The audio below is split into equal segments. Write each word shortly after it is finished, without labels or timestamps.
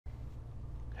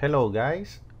Hello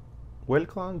guys,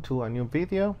 welcome to a new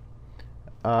video.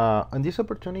 On this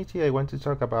opportunity I want to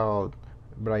talk about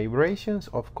vibrations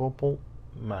of coupled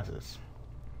masses.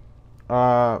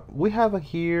 We have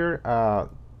here a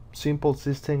simple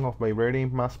system of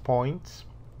vibrating mass points.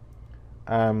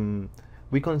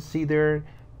 We consider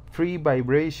free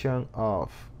vibration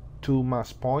of two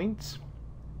mass points.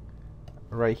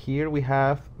 Right here we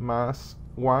have mass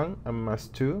 1 and mass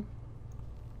 2.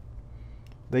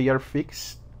 They are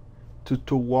fixed to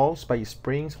two walls by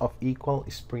springs of equal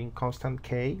spring constant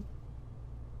K.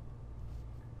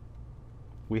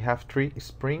 We have three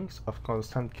springs of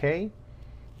constant K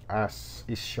as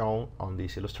is shown on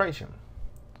this illustration.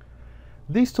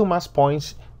 These two mass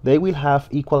points, they will have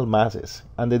equal masses,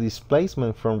 and the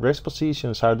displacement from rest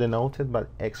positions are denoted by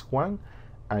x1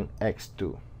 and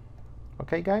x2.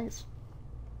 Okay guys?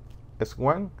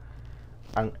 x1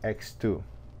 and x2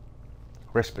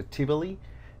 respectively.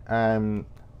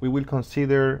 We will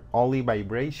consider only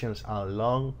vibrations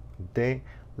along the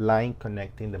line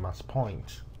connecting the mass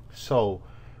points. So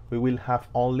we will have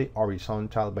only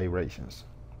horizontal vibrations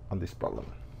on this problem.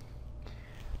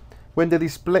 When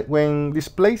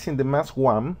displacing the mass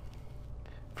 1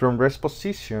 from rest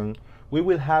position, we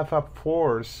will have a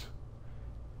force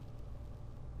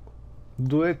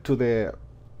due to the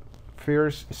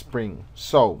first spring.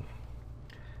 So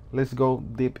let's go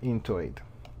deep into it.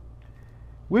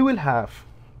 We will have,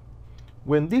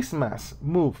 when this mass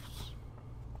moves,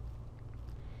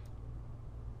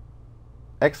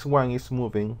 x1 is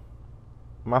moving,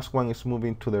 mass 1 is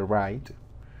moving to the right,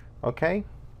 okay?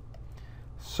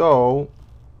 So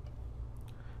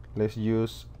let's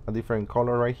use a different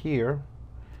color right here.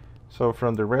 So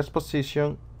from the rest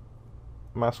position,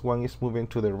 mass 1 is moving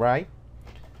to the right.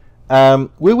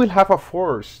 We will have a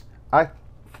force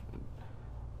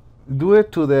due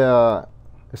to the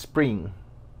spring.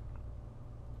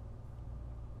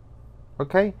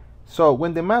 Okay, so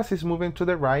when the mass is moving to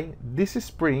the right, this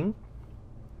spring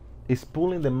is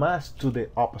pulling the mass to the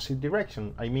opposite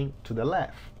direction, I mean to the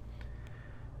left.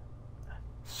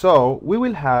 So we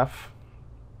will have,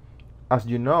 as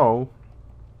you know,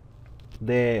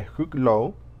 the Hooke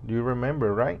law. Do you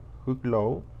remember, right? Hooke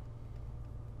law.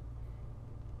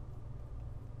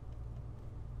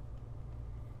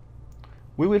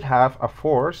 We will have a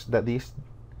force that is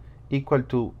equal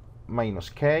to minus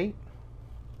K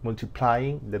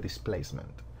multiplying the displacement.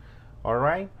 All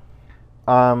right.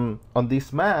 On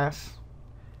this mass,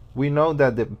 we know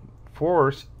that the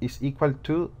force is equal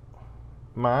to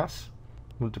mass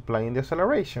multiplying the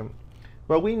acceleration.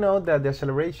 But we know that the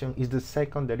acceleration is the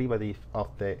second derivative of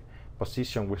the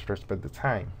position with respect to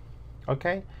time.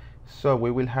 Okay. So we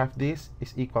will have this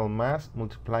is equal mass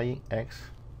multiplying x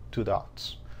two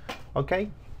dots.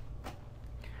 Okay.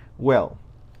 Well,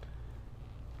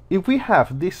 if we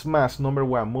have this mass number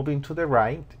 1 moving to the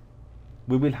right,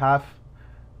 we will have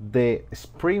the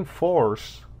spring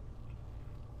force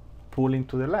pulling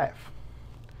to the left.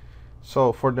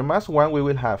 So for the mass 1, we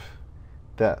will have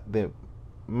the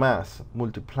mass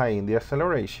multiplying the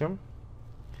acceleration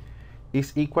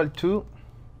is equal to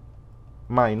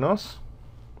minus,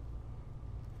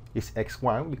 is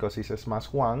x1 because it says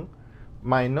mass 1,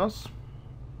 minus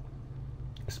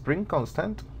spring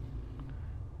constant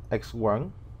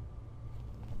x1.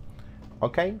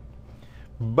 Okay,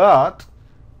 but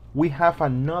we have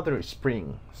another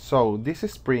spring. So this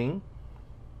spring,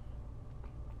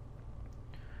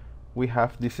 we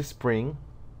have this spring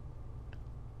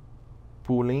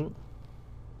pulling,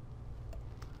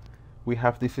 we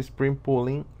have this spring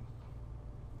pulling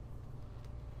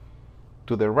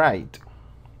to the right.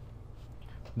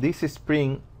 This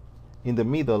spring in the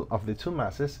middle of the two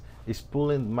masses is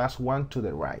pulling mass 1 to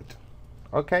the right.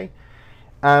 Okay,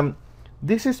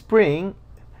 this spring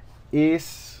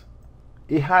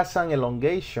has an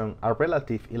elongation, a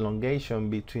relative elongation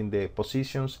between the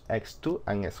positions x2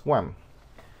 and x1.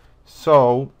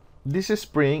 So this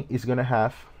spring is going to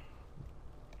have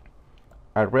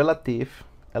a relative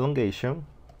elongation,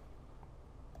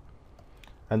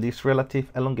 and this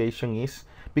relative elongation is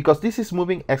because this is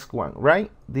moving x1, right?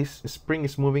 This spring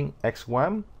is moving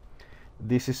x1,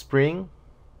 this spring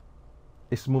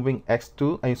is moving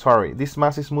x2, I'm sorry, this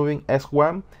mass is moving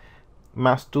x1,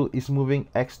 mass 2 is moving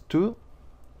x2,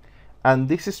 and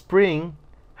this spring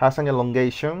has an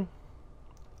elongation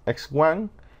x1,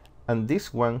 and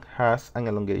this one has an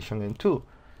elongation n2.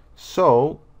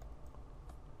 So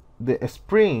the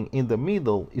spring in the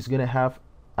middle is going to have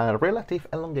a relative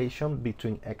elongation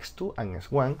between x2 and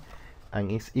x1, and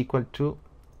is equal to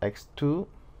x2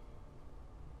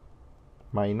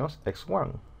 minus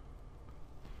x1.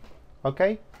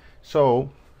 Okay, so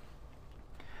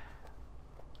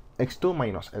x2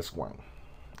 minus x1.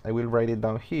 I will write it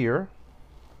down here.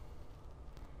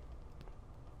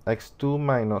 x2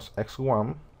 minus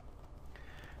x1.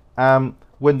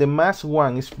 When the mass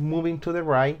 1 is moving to the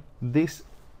right, this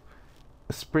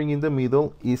spring in the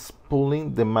middle is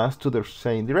pulling the mass to the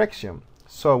same direction.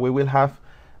 So we will have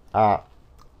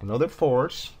another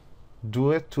force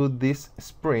due to this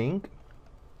spring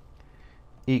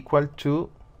equal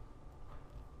to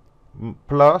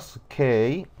plus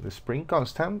k, the spring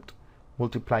constant,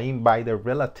 multiplying by the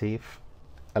relative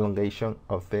elongation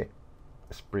of the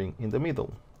spring in the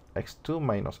middle, x2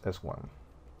 minus s1.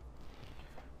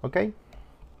 Okay,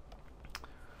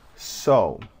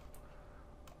 so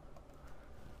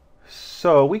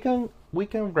we can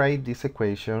write this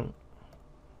equation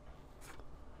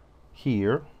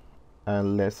here,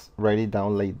 and let's write it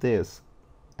down like this: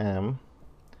 m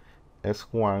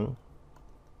s1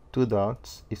 two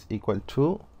dots is equal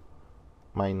to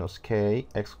minus k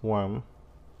x1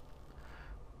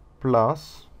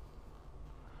 plus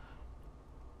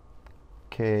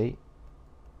k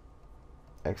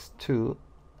x2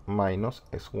 minus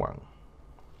s1.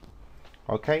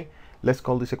 Okay, let's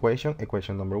call this equation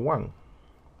equation number 1.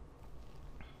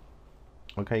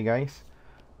 Okay, guys,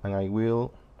 and I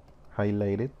will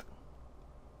highlight it.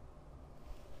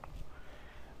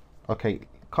 Okay,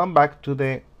 come back to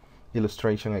the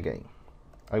illustration again.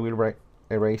 I will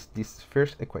erase this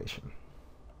first equation,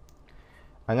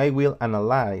 and I will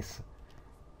analyze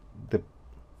the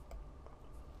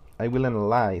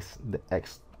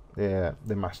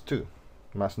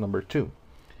mass number 2.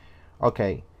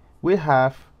 Okay, we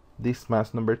have this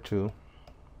mass number 2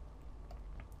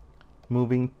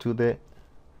 moving to the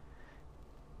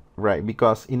right,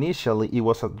 because initially it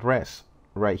was at rest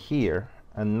right here,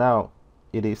 and now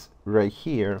it is right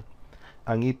here,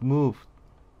 and it moved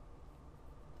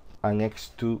an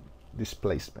x2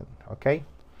 displacement. Okay,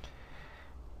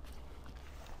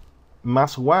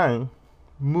 mass 1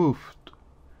 moved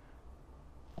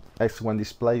x1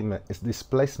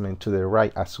 displacement to the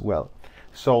right as well,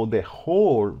 so the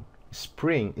whole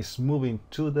spring is moving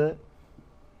to the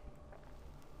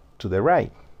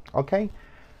right. Okay,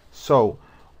 so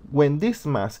when this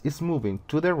mass is moving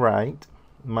to the right,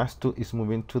 mass 2 is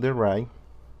moving to the right,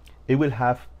 it will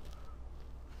have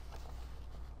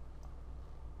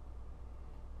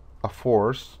a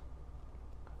force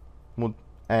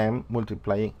m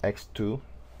multiplying x2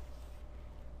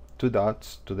 two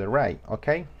dots to the right.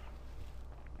 Okay,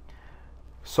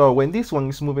 so when this one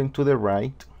is moving to the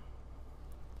right,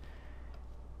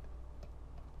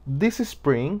 this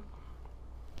spring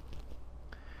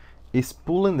is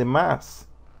pulling the mass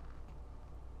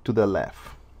to the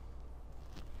left.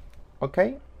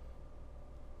 Okay,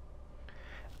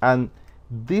 and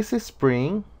this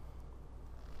spring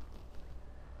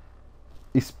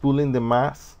is pulling the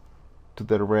mass to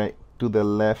the right, to the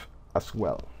left as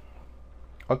well.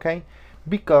 Okay,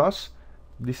 because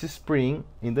this spring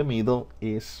in the middle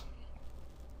is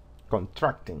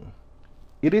contracting.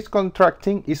 It is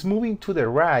contracting, it's moving to the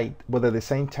right, but at the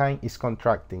same time it's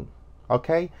contracting.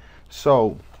 Okay,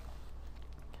 so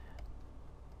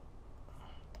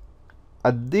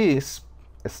at this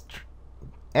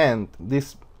end,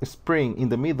 this spring in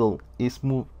the middle is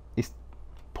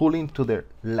pulling to the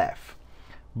left,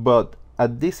 but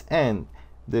at this end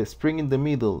the spring in the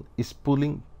middle is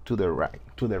pulling to the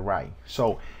right.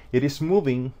 So it is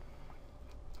moving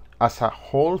as a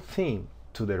whole thing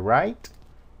to the right,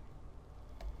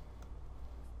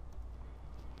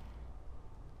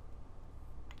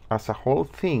 as a whole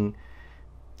thing.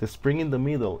 The spring in the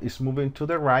middle is moving to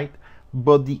the right,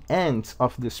 but the ends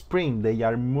of the spring, they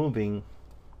are moving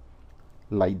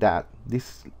like that.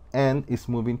 This end is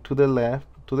moving to the left,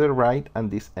 to the right,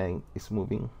 and this end is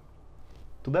moving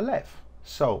to the left.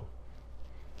 So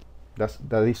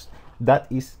that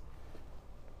is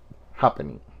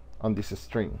happening on this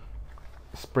spring.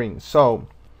 So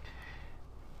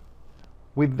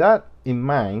with that in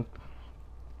mind,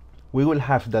 we will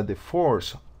have that the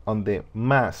force on the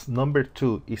mass number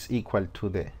 2 is equal to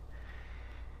the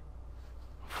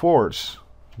force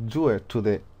due to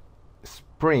the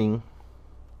spring,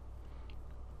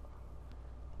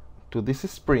 to this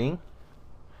spring,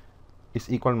 is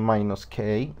equal minus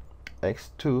k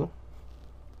x2,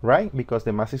 right? Because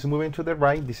the mass is moving to the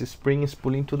right, this spring is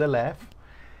pulling to the left,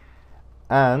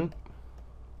 and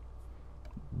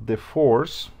the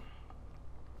force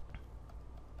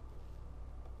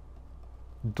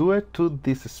due to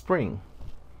this spring,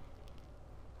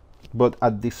 but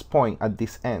at this point, at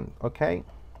this end. Okay,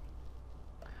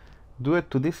 due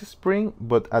to this spring,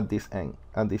 but at this end,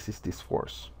 and this is this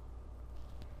force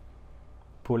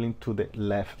pulling to the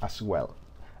left as well.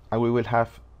 And we will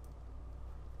have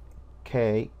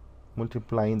k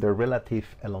multiplying the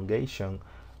relative elongation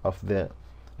of the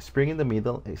spring in the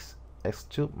middle is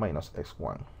x2 minus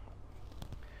x1.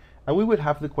 And we will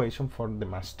have the equation for the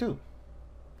mass 2.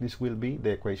 This will be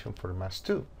the equation for mass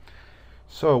 2.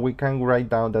 So we can write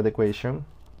down that equation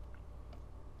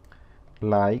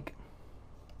like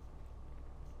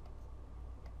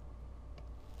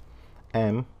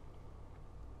m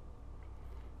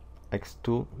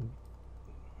x2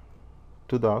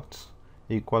 two dots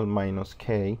equal minus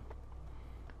k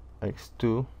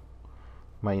x2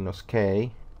 minus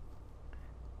k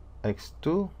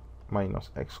x2 minus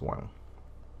x1.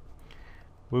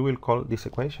 We will call this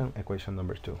equation equation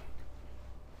number 2.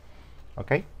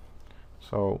 Okay,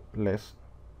 so let's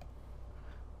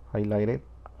highlight it.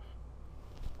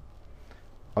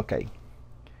 Okay,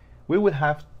 we will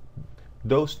have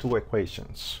those two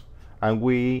equations and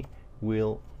we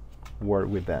will work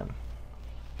with them.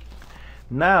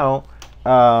 Now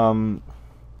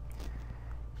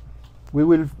we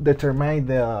will determine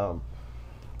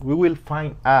we will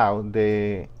find out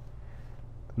the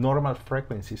normal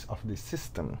frequencies of the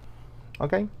system.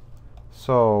 Okay,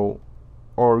 so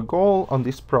our goal on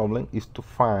this problem is to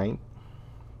find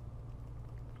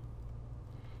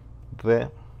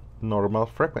the normal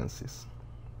frequencies.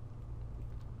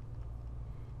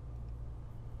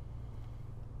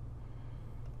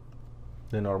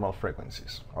 The normal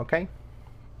frequencies. Okay,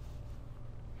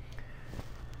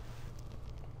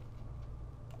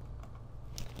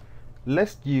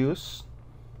 let's use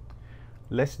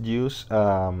the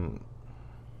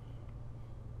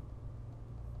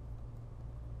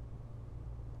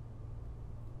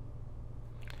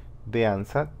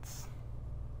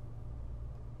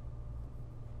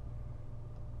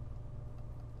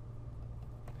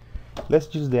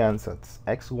ansatz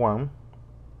x1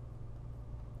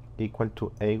 equal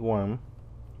to a1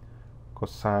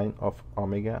 cosine of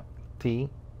omega t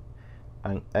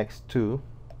and x2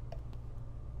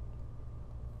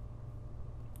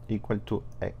 equal to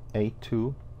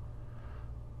a2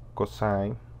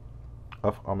 cosine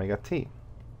of omega t.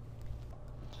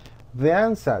 The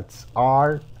ansatz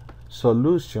are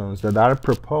solutions that are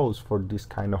proposed for this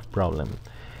kind of problem.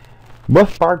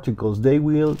 Both particles, they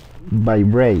will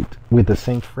vibrate with the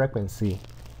same frequency.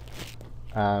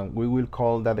 We will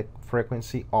call that a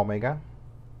frequency omega.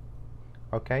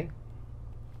 Okay,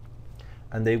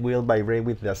 and they will vibrate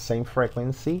with the same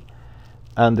frequency,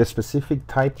 and the specific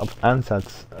type of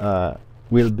ansatz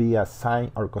will be a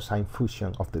sine or cosine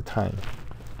fusion of the time,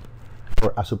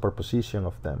 or a superposition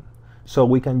of them. So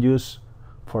we can use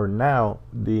for now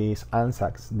these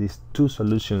ansatz, these two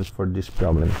solutions for this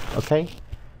problem. Okay,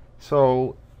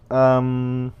 so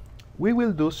we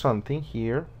will do something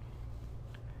here.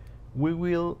 We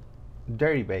will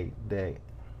derivate the,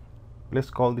 let's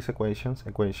call these equations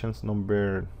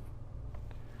number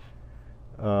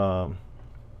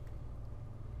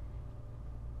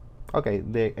okay,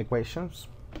 the equations.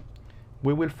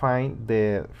 We will find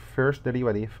the first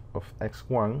derivative of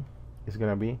x1 is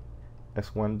going to be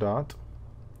s1 dot.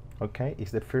 Okay,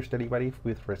 it's the first derivative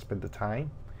with respect to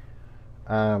time.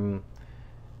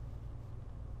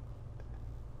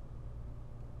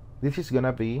 This is going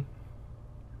to be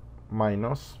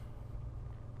minus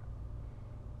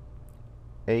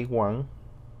a1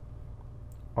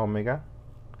 omega,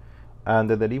 and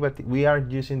the derivative, we are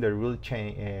using the rule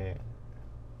chain,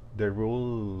 the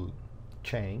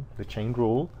chain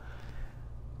rule.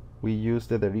 We use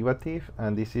the derivative,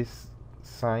 and this is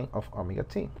sine of omega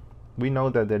t. We know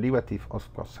that the derivative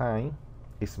of cosine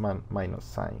is minus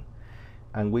sine,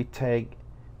 and we take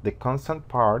the constant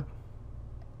part,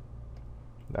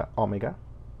 the omega,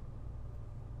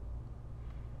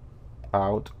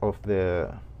 out of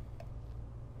the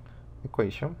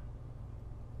equation,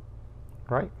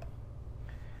 right?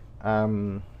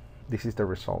 This is the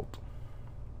result.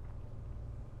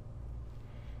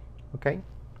 Okay,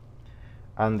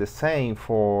 and the same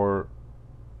for,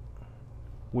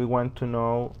 we want to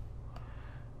know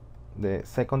the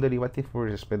second derivative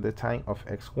with respect to the time of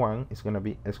x1 is going to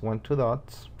be s1 two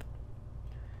dots.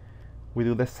 We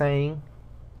do the same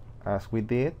as we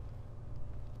did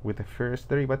with the first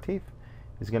derivative.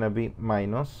 It's going to be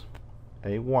minus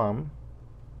a1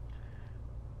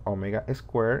 omega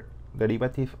squared.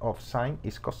 Derivative of sine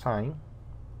is cosine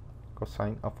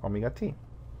of omega t.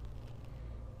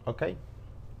 Okay,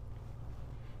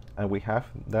 and we have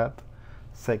that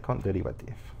second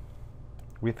derivative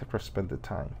with respect to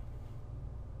time.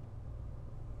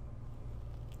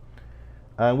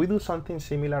 And we do something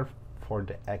similar for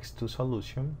the x2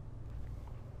 solution.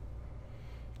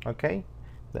 Okay,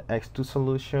 the x2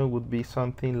 solution would be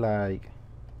something like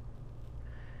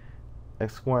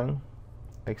x1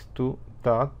 x2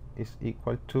 dot is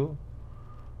equal to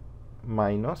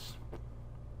minus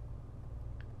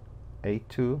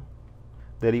a2.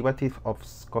 Derivative of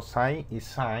cosine is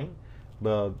sine,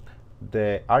 but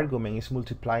the argument is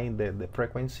multiplying the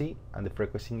frequency, and the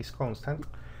frequency is constant,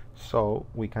 so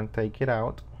we can take it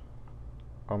out.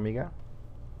 Omega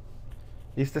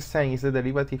is the same, is the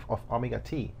derivative of omega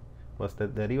t, but the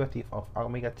derivative of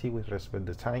omega t with respect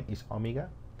to time is omega,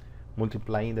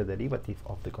 multiplying the derivative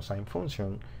of the cosine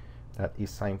function, that is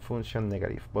sine function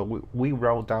negative. But we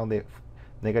wrote down the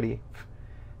negative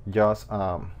just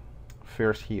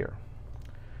first here.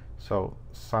 So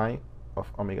sine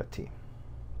of omega t.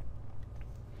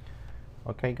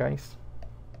 Okay, guys,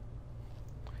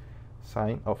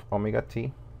 sine of omega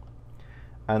t,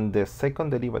 and the second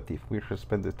derivative with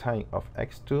respect to time of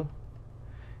x2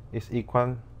 is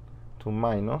equal to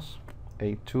minus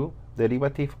a2.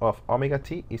 Derivative of omega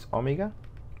t is omega,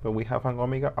 but we have an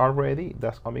omega already,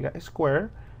 that's omega squared,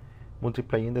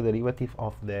 multiplying the derivative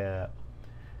of the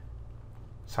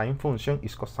sine function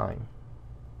is cosine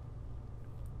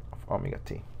of omega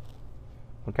t.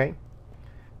 Okay,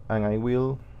 and I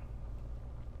will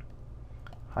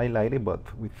highlight it, but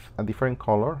with a different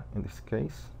color, in this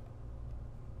case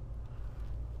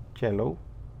yellow.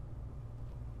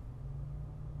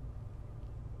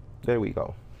 There we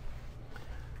go.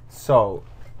 So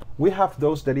we have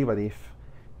those derivatives.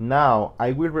 Now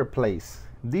I will replace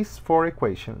these four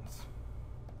equations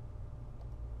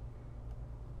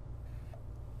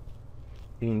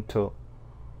into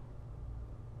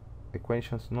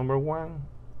equations number 1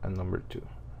 and number 2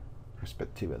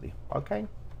 respectively. Okay,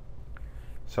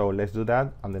 so let's do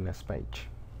that on the next page.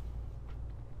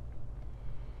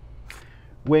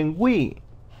 When we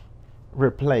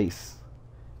replace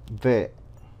the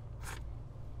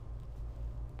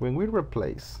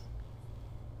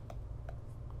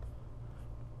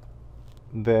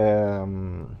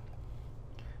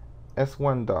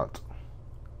S1 dot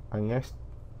and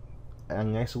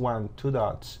S1 two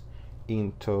dots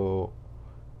into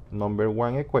number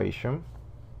 1 equation,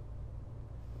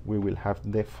 we will have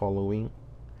the following.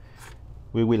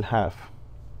 We will have,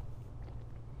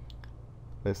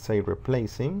 let's say,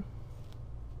 replacing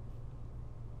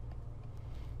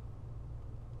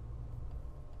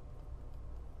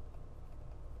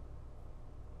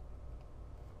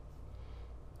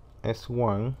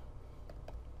S1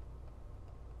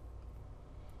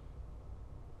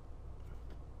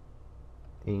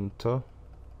 into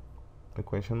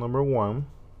equation number 1,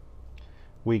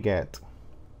 we get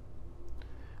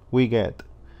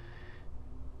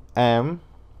m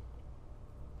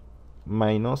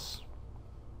minus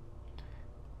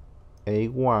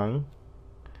a1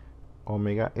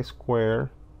 omega squared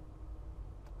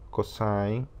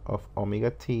cosine of omega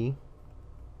t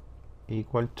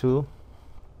equal to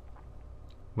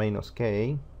minus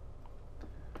k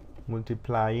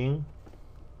multiplying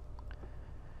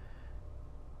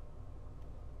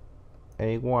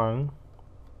a1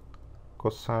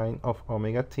 cosine of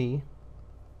omega t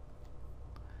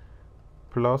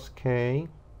plus k,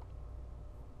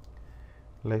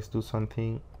 let's do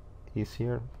something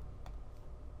easier,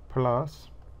 plus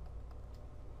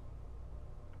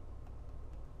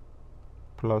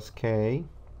k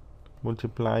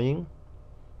multiplying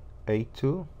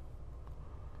a2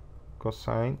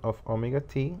 cosine of omega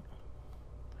t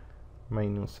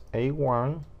minus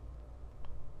a1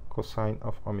 cosine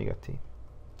of omega t.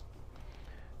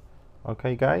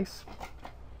 Okay, guys,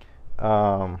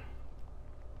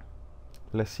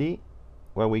 let's see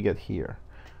what we get here.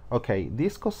 Okay,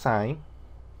 this cosine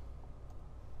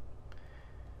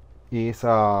is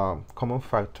a common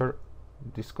factor.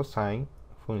 This cosine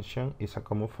function is a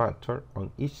common factor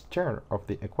on each term of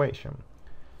the equation.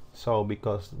 So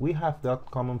because we have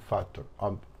that common factor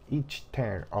on each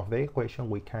term of the equation,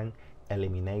 we can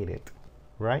eliminate it,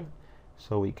 right?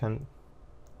 So we can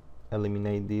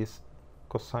eliminate this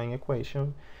cosine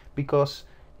equation because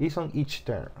it's on each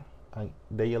term and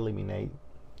they eliminate.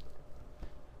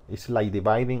 It's like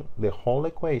dividing the whole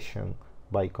equation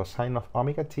by cosine of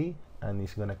omega t, and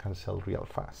it's gonna cancel real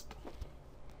fast.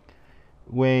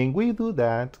 When we do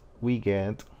that, we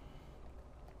get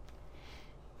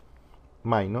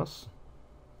minus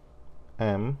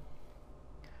m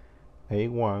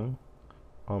a1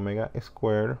 omega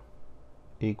squared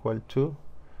equal to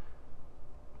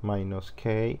minus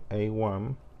k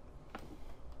a1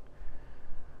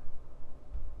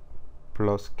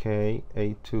 plus k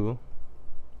a2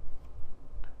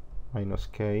 minus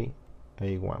k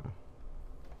a1.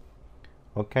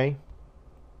 Okay,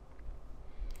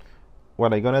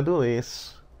 what I'm gonna do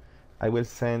is I will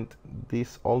send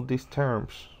all these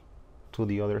terms to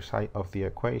the other side of the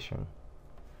equation.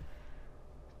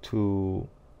 to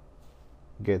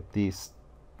get this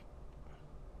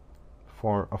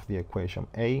form of the equation.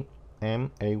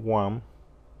 A1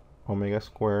 omega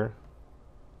squared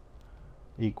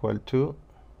equal to,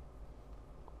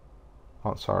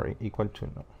 oh sorry, equal to,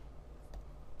 no,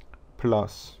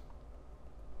 plus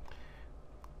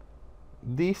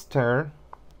this term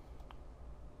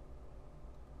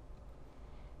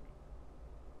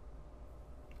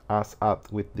as add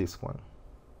with this one.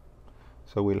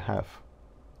 So we'll have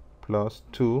plus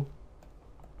 2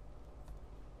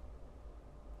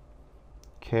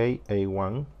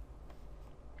 KA1,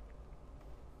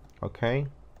 okay,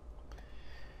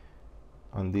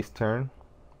 and this term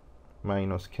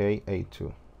minus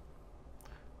KA2.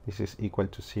 This is equal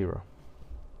to 0.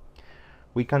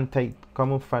 We can take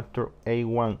common factor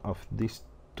A1 of these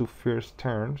two first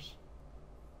terms,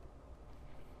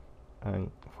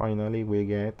 and finally we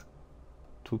get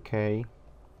 2K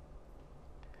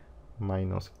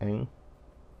minus N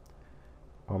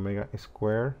omega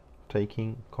squared,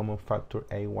 taking common factor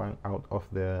A1 out of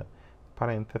the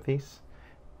parentheses,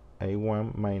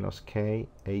 A1 minus K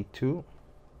A2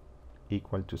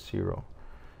 equal to 0.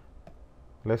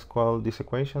 Let's call this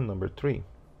equation number 3.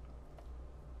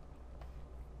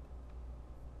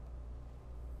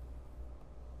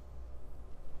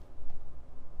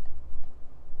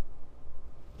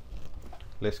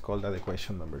 Let's call that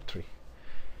equation number 3.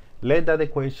 Let that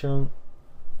equation,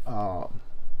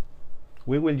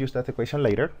 we will use that equation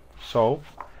later. So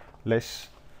let's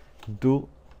do,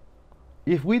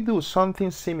 if we do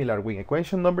something similar with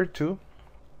equation number 2,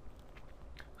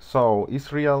 so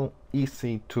it's real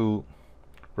easy to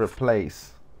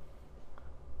replace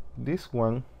this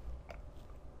one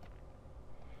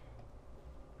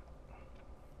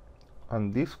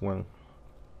and this one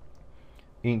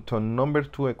into number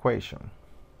 2 equation,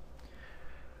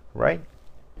 right?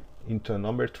 Into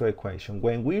number 2 equation.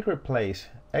 When we replace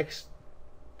x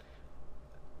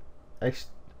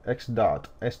dot,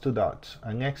 s2 dots,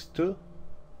 and x2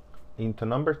 into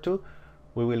number 2,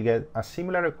 we will get a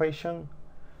similar equation,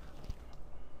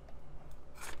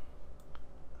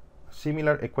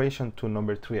 to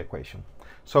number 3 equation.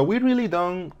 So we really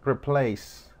don't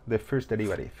replace the first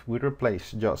derivative. We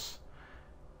replace just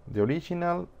the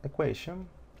original equation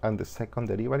and the second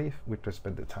derivative with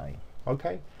respect to time.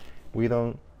 Okay, we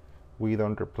don't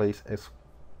replace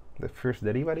the first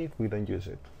derivative. We don't use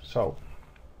it. So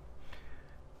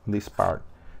this part.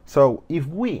 So if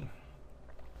we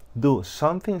do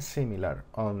something similar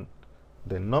on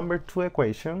the number 2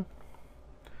 equation,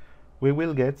 we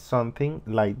will get something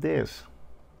like this: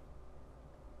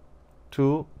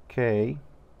 2k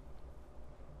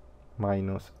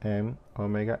minus m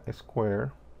omega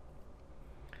squared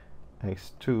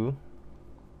x2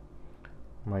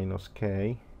 minus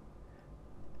k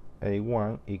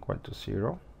a1 equal to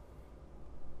 0.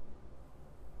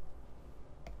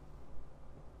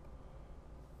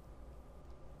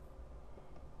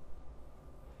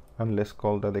 And let's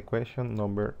call that equation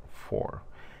number 4.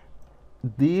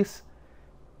 This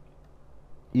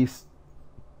is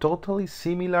totally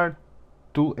similar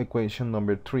to equation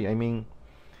number 3. I mean,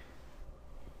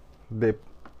 the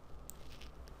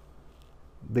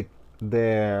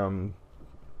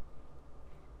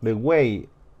way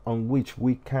on which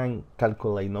we can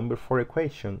calculate number 4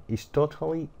 equation is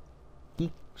totally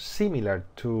similar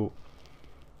to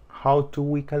how do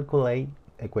we calculate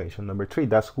equation number 3.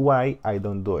 That's why I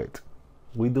don't do it.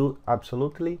 We do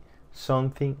absolutely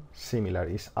something similar.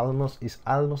 It's almost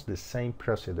the same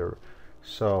procedure,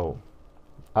 so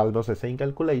almost the same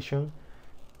calculation,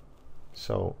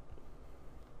 so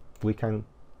we can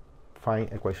find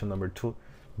equation number 2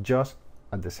 just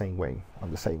on the same way.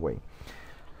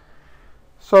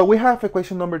 So we have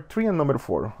equation number 3 and number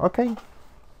 4. Okay,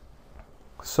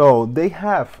 so they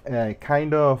have a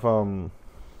kind of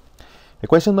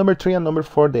equation number 3 and number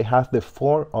 4, they have the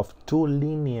form of two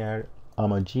linear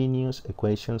homogeneous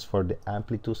equations for the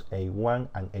amplitudes A1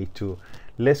 and A2.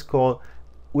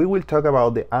 We will talk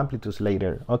about the amplitudes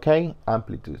later, okay?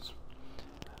 Amplitudes.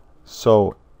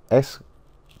 So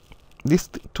these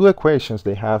two equations,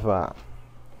 they have a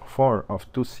form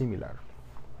of two similar,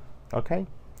 okay?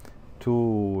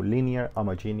 Two linear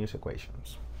homogeneous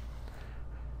equations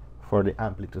for the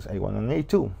amplitudes A1 and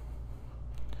A2.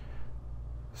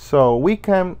 So we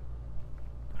can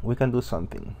do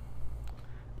something.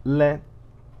 I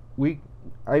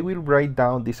will write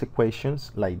down these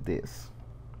equations like this.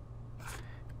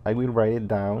 I will write it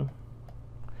down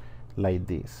like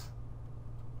this.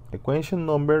 Equation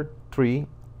number 3,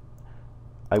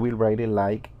 I will write it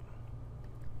like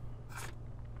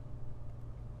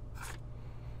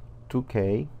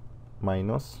 2k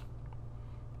minus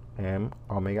m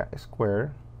omega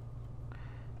squared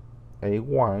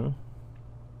a1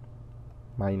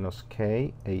 minus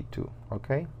k a2,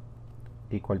 okay,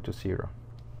 equal to 0.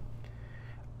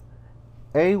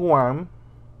 a1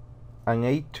 and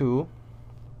a2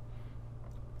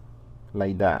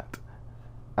 like that,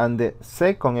 and the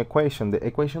second equation, the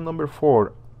equation number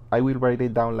 4, I will write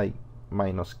it down like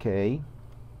minus k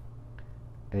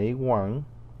a1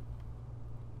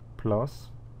 plus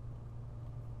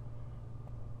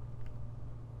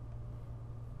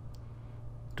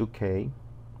two k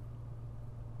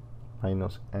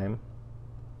minus m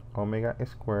omega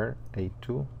squared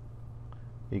a2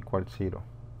 equals 0.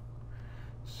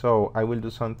 So I will do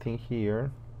something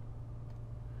here,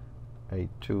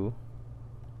 a2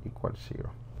 equals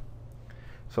 0.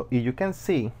 So if you can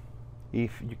see,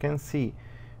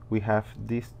 we have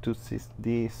these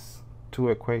two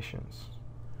equations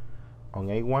on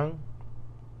a1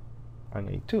 and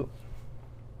a2.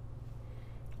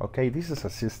 Okay, this is a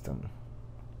system.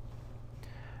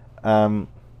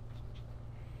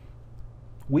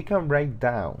 We can write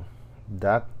down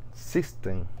that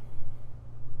system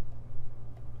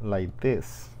like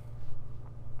this.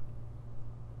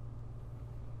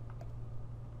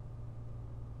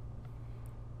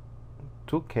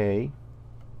 Two k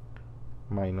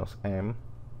minus m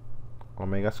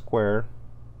omega squared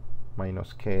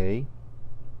minus k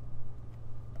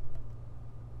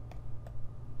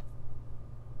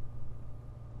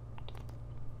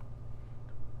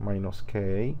minus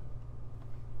k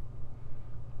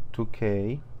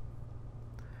 2k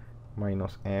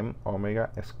minus m omega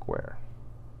squared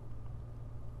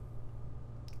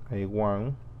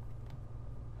a1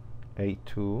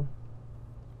 a2,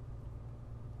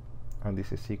 and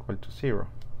this is equal to 0.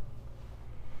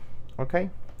 Okay,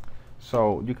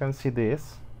 so you can see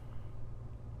this.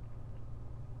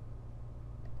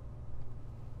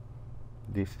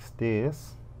 This is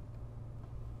this.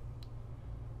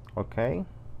 Okay,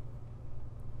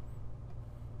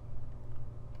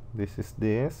 this is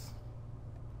this.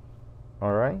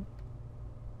 All right,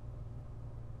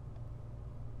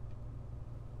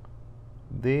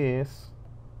 this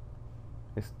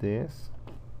is this,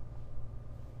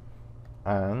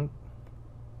 and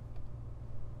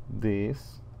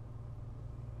this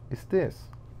is this.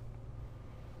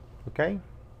 Okay,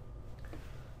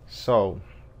 so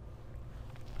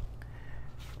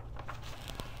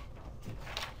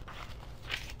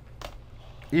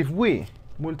if we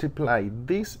multiply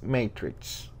this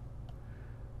matrix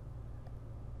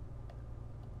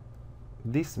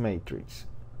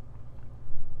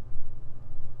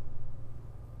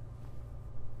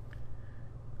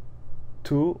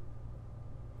two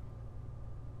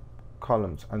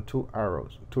columns and two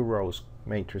rows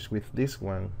matrix with this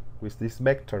one, with this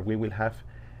vector, we will have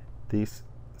this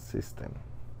system.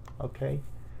 Okay,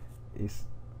 it's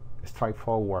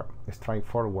straightforward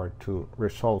to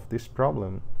resolve this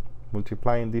problem,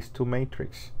 multiplying these two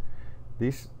matrices.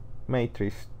 This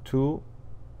matrix 2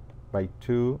 by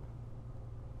 2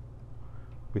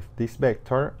 with this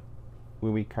vector,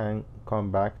 we can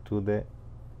come back to the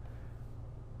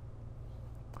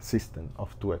system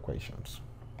of two equations.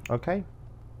 Okay,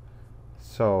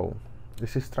 so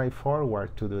this is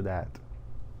straightforward to do that.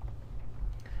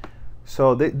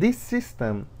 So this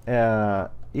system,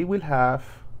 it will have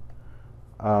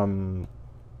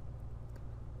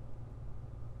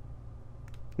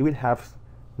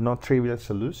no trivial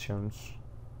solutions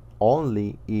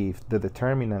only if the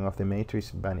determinant of the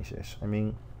matrix vanishes. I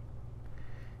mean,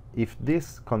 if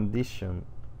this condition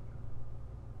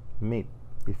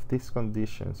if this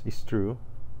condition is true,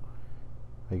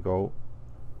 I go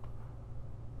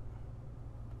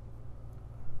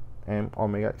m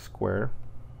omega squared,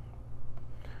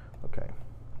 okay,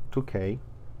 2k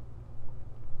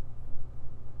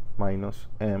minus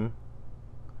m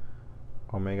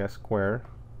omega squared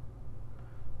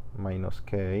minus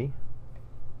k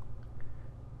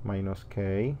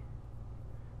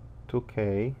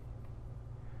 2k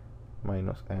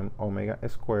minus m omega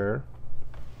squared.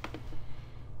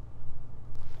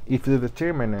 If the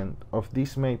determinant of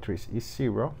this matrix is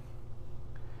 0,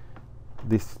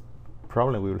 this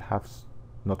problem will have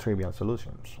no trivial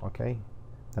solutions. Okay,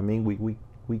 I mean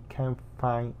we can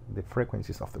find the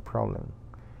frequencies of the problem.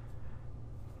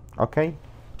 Okay,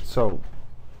 so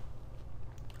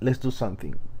let's do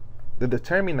something. The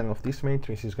determinant of this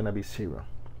matrix is going to be 0,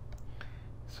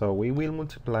 so we will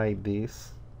multiply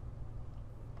this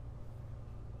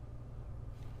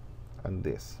and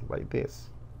this by this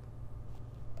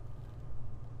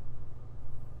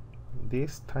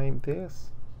time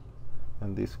this,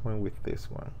 and this one with this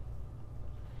one.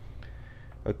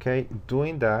 Okay,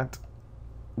 doing that,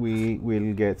 we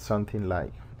will get something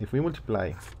like, if we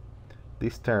multiply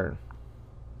this term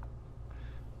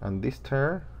and this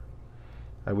term,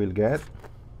 I will get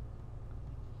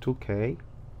 2k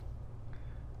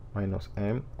minus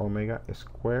m omega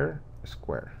square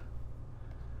square,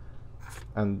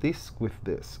 and this with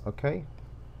this, okay?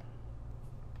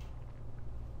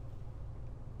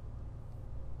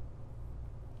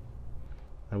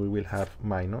 And we will have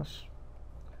minus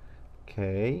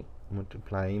k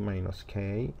multiplying minus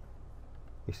k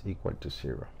is equal to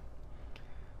 0.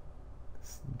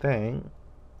 Then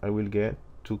I will get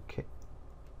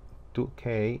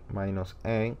 2k minus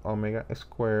n omega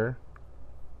square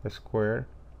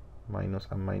minus,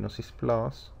 and minus is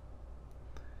plus,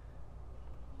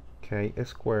 k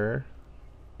square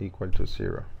equal to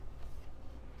 0.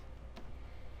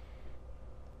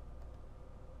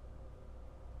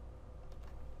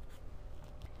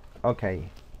 Okay,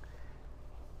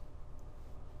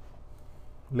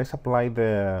 let's apply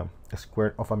the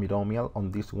square of a binomial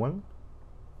on this one,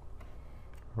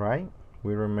 right?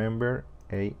 We remember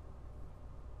a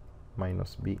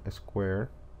minus b squared,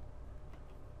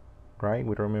 right?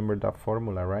 We remember that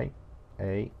formula, right?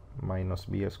 A minus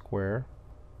b squared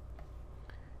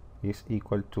is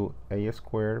equal to a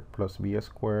squared plus b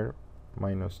squared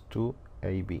minus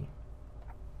 2ab.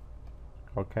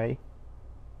 Okay,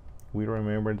 we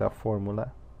remember that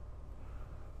formula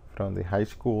from the high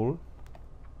school.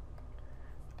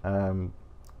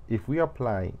 If we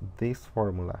apply this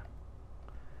formula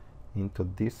into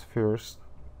this first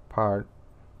part,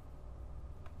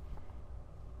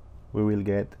 we will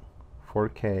get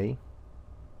 4k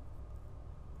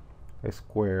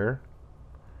squared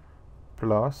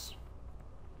plus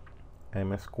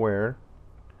m squared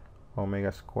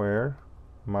omega squared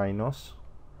minus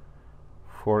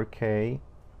 4k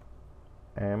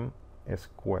m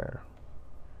squared,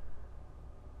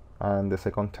 and the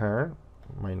second term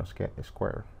minus k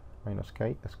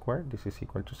squared, this is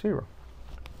equal to 0.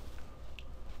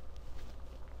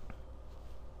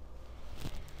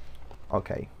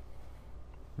 Okay,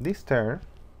 this term,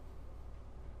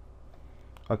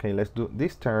 okay, let's do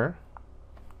this term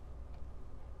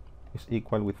is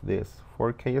equal with this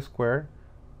 4k squared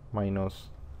minus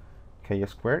k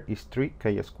squared is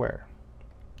 3k squared.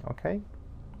 Okay,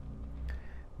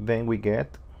 then we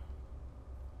get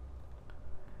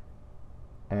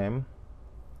m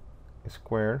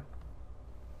squared,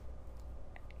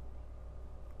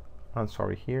 I'm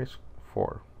sorry, here's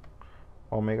 4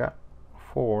 omega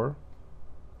 4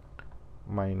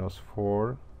 minus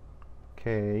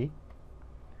 4k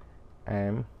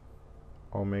m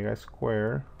omega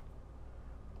squared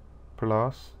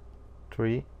plus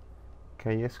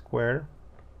 3k squared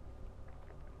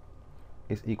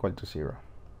is equal to 0.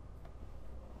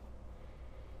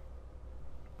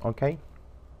 Okay,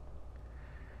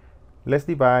 let's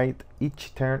divide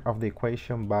each term of the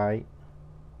equation by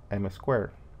m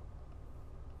squared.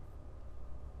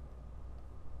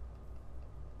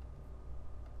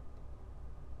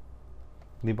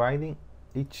 Dividing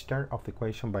each term of the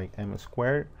equation by m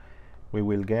squared, we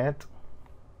will get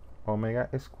omega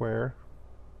squared,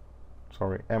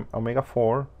 sorry, omega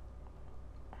 4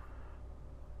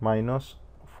 minus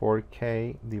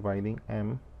 4k dividing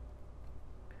m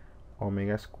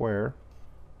omega squared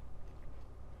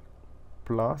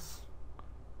plus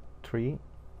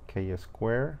 3k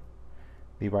squared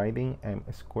dividing m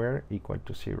squared equal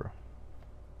to 0.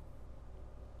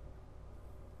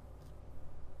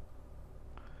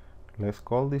 Let's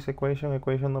call this equation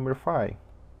equation number 5.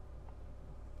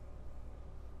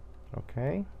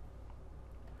 Okay,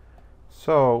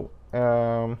 so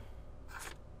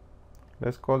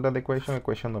let's call that equation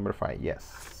equation number 5.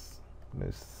 Yes,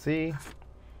 let's see,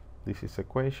 this is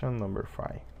equation number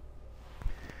 5.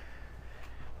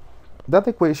 That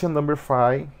equation number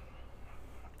 5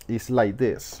 is like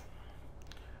this.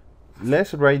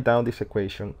 Let's write down this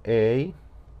equation. A,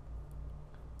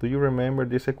 do you remember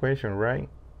this equation, right?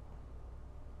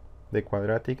 The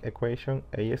quadratic equation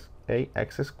a is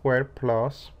ax squared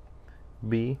plus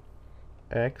bx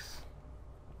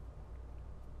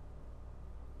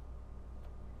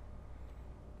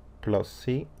plus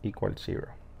c equals 0.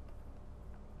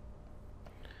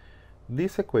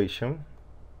 This equation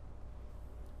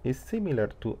is similar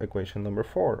to equation number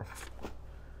 4.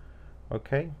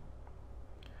 Okay,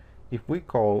 if we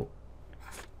call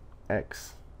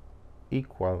x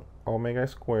equal omega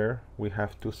squared, we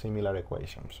have two similar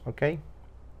equations. Okay,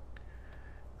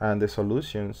 and the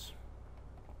solutions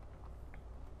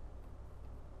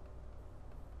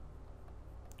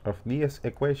of these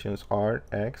equations are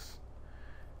x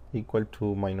equal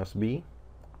to minus b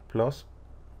plus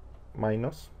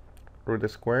minus root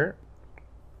square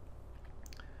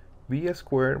b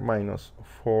squared minus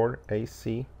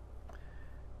 4ac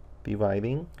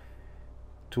dividing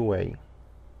 2a.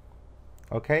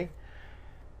 Okay,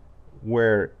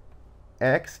 where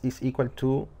x is equal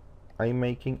to, I'm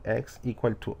making x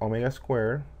equal to omega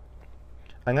squared,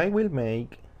 and I will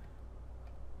make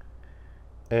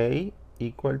a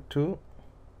equal to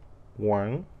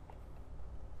 1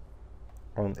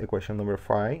 on equation number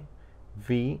 5,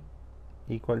 v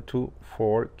equal to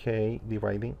 4k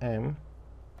dividing m,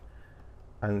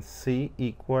 and c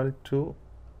equal to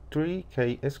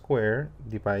 3k squared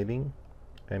dividing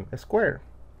m squared.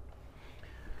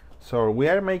 So we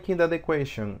are making that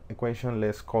equation,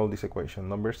 let's call this equation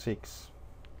number 6.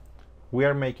 We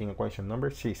are making equation number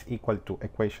 6 equal to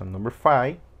equation number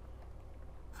 5,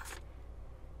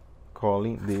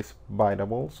 calling these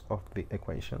variables of the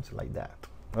equations like that.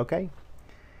 Okay?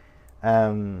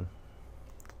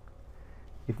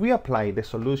 If we apply the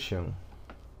solution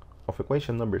of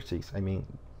equation number 6, I mean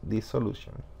this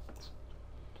solution,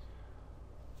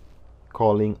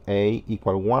 calling a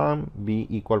equal 1, b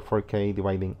equal 4k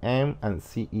dividing m, and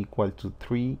c equal to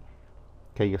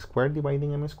 3k squared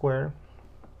dividing m squared,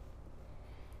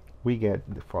 we get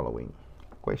the following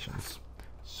equations.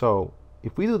 So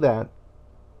if we do that,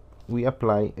 we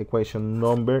apply equation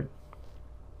number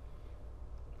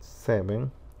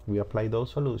 7, we apply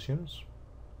those solutions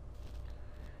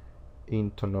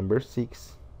into number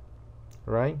 6,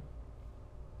 right?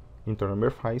 Into number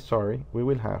 5, sorry, we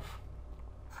will have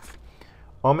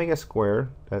omega squared,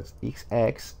 that's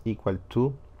x equal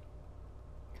to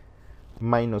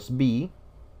minus b,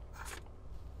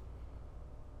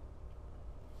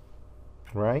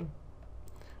 right?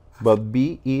 But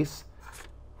b is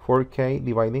 4k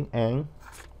dividing n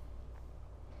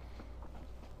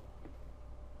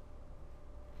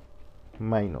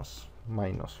minus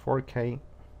 4k.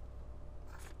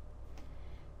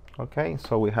 Okay,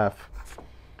 so we have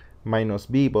minus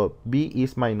b, but b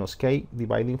is minus k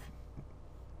dividing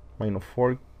minus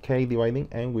 4k dividing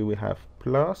n. We will have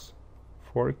plus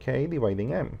 4k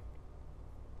dividing m,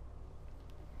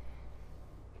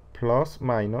 plus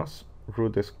minus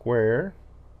root square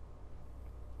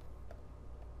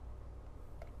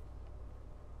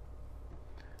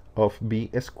of b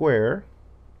squared,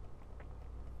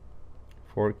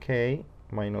 4k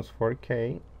minus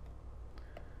 4k,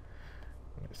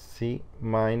 c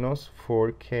minus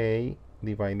 4k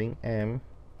dividing m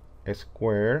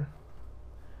squared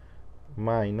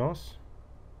minus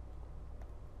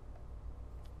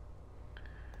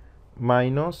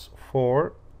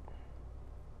 4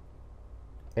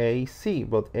 ac,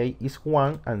 but a is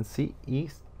 1 and c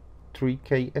is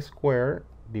 3k squared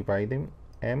dividing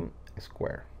m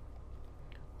squared.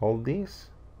 All this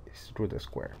is root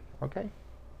square. Okay,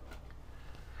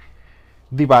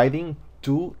 dividing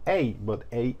 2a, but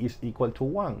a is equal to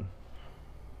 1.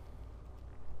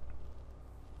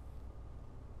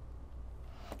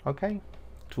 Okay,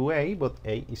 2a, but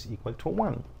a is equal to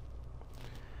 1.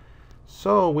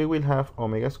 So we will have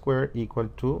omega squared equal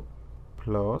to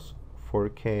plus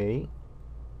 4k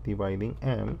dividing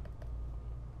m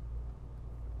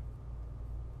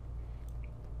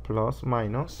plus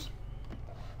minus,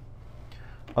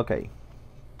 okay,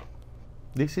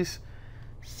 this is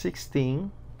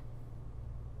 16.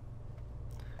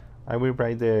 I will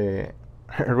write the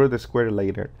root square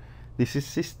later. This is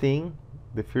 16.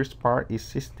 The first part is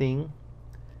 16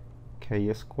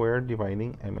 k squared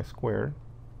dividing m squared.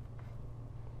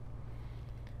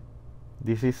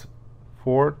 This is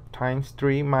 4 times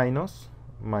 3 minus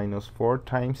 4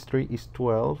 times 3 is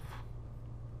 12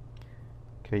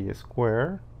 k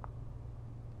squared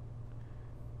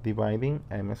dividing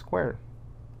m squared.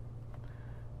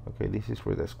 Okay, this is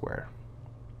root square.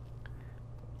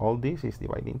 All this is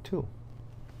dividing 2.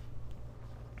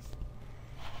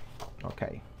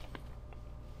 Okay.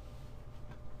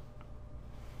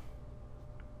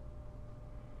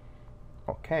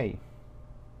 Okay.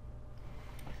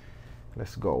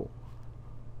 Let's go.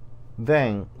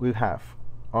 Then we have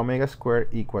omega squared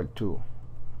equal to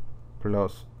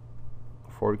plus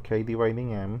 4k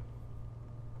dividing m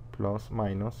plus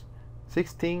minus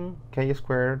 16 k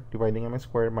squared dividing m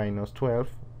squared minus 12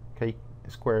 k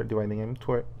squared dividing m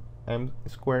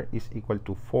squared is equal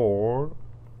to 4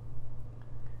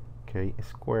 k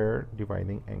squared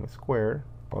dividing m squared,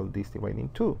 all this dividing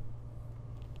 2.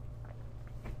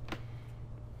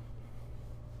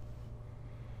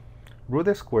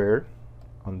 Root square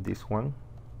on this one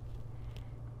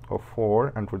of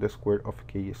 4 and root square of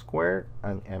k squared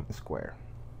and m squared,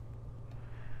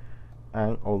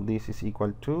 and all this is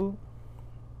equal to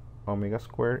omega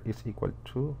squared is equal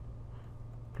to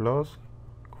plus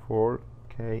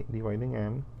 4k dividing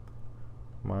m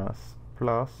plus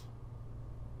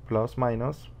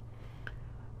minus.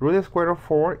 Root square of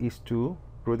 4 is 2.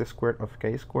 Root square of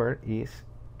k squared is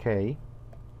k.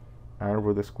 And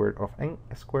root square of n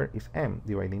squared is m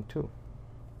dividing 2.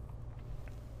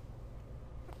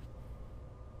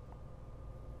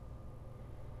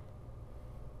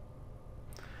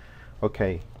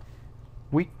 Okay,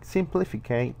 we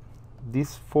simplify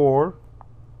this 4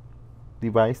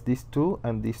 divides this 2,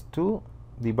 and this 2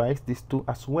 divides this 2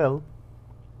 as well,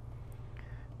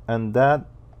 and that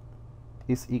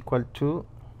is equal to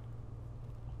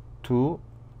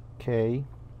 2k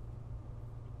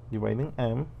dividing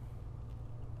m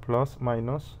plus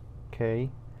minus k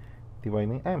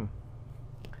dividing m.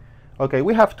 Okay,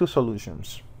 we have two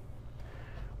solutions.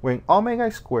 When omega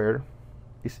squared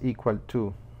is equal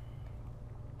to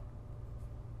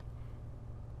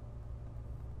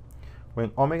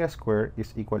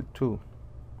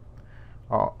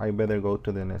oh, I better go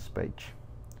to the next page.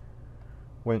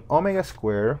 When omega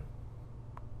squared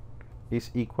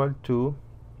is equal to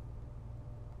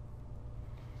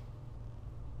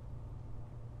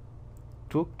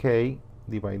 2k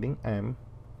dividing m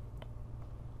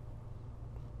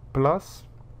plus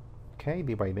k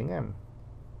dividing m,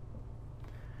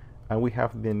 and we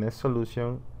have the next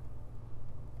solution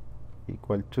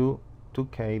equal to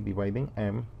 2k dividing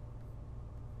m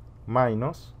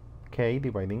minus k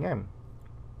dividing m,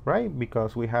 right?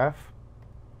 Because we have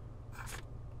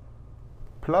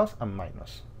plus and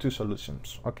minus, two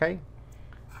solutions. Okay,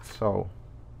 so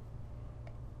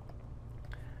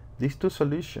these two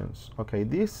solutions, okay,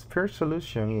 this first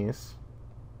solution is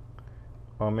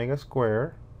omega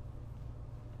squared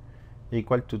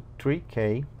equal to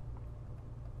 3k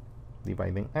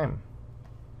dividing m,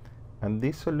 and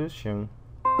this solution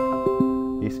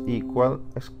is equal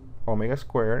omega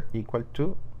squared equal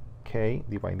to k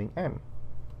dividing m.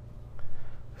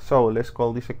 So let's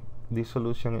call this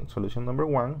solution number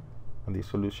 1, and this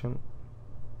solution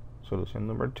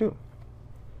number 2.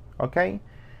 Okay,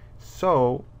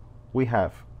 so we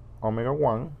have omega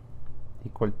 1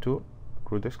 equal to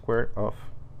root square of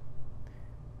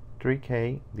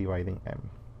 3k dividing m,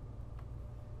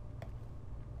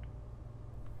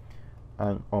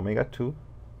 and omega 2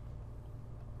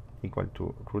 equal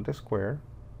to root square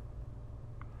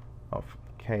of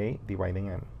k dividing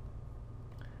m.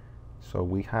 So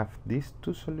we have these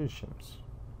two solutions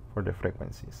for the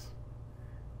frequencies.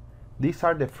 These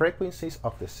are the frequencies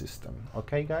of the system.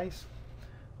 Okay, guys?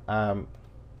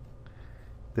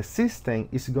 The system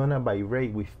is gonna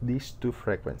vibrate with these two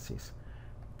frequencies,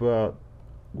 but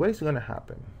what is gonna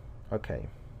happen? Okay.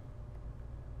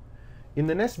 In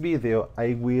the next video,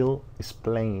 I will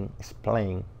explain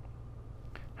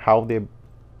how the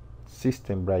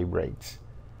system vibrates.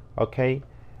 Okay,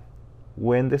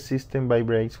 when the system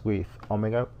vibrates with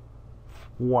omega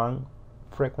 1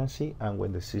 frequency, and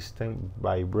when the system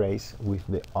vibrates with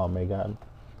the omega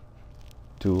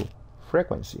 2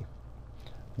 frequency.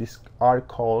 These are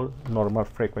called normal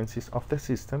frequencies of the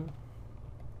system.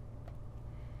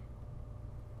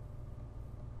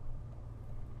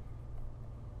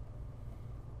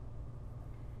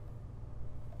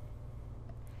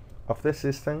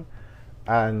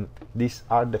 And these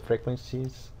are the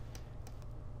frequencies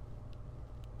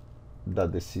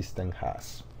that the system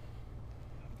has,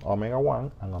 omega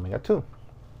 1 and omega 2.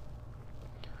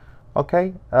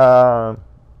 Okay,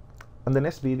 in the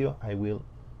next video I will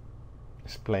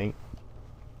explain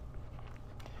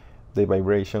the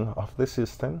vibration of the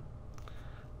system.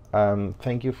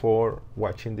 Thank you for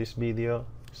watching this video.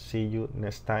 See you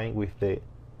next time with the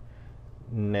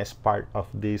next part of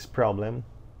this problem.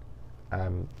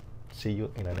 See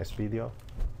you in the next video.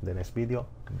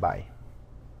 Bye.